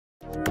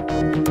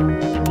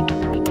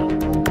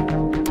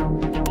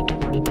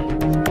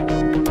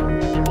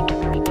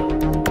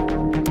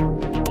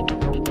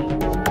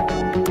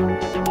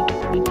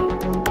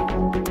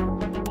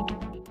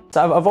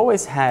So I've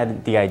always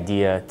had the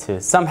idea to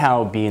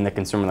somehow be in the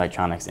consumer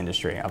electronics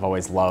industry. I've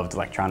always loved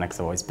electronics,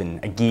 I've always been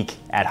a geek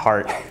at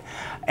heart.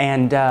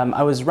 And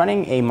I was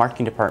running a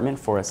marketing department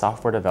for a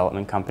software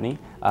development company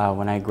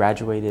when I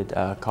graduated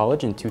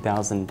college in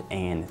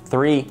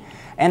 2003.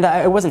 And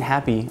I wasn't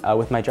happy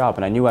with my job,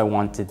 and I knew I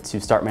wanted to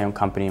start my own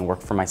company and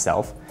work for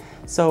myself.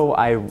 So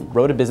I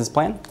wrote a business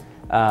plan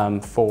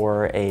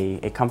for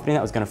a company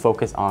that was going to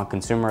focus on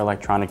consumer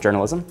electronic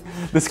journalism.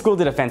 The school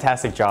did a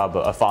fantastic job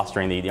of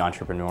fostering the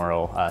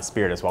entrepreneurial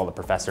spirit as well. The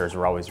professors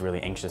were always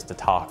really anxious to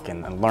talk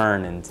and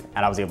learn, and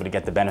I was able to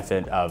get the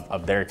benefit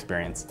of their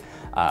experience.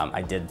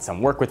 I did some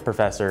work with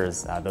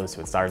professors, those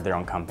who had started their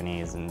own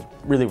companies, and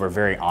really were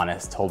very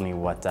honest, told me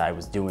what I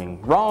was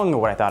doing wrong or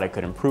what I thought I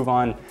could improve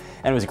on.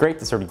 And it was great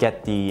to sort of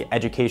get the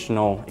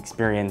educational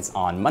experience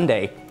on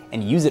Monday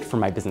and use it for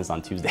my business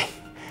on Tuesday.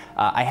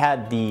 I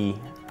had the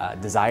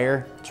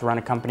desire to run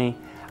a company.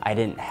 I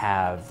didn't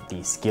have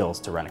the skills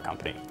to run a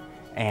company.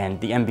 And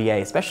the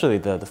MBA, especially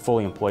the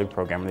fully employed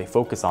program, where they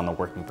focus on the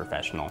working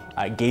professional,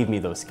 gave me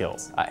those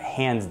skills,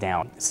 hands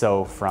down.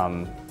 So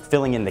from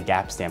filling in the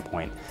gap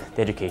standpoint,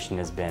 the education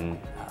has been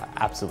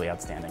absolutely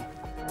outstanding.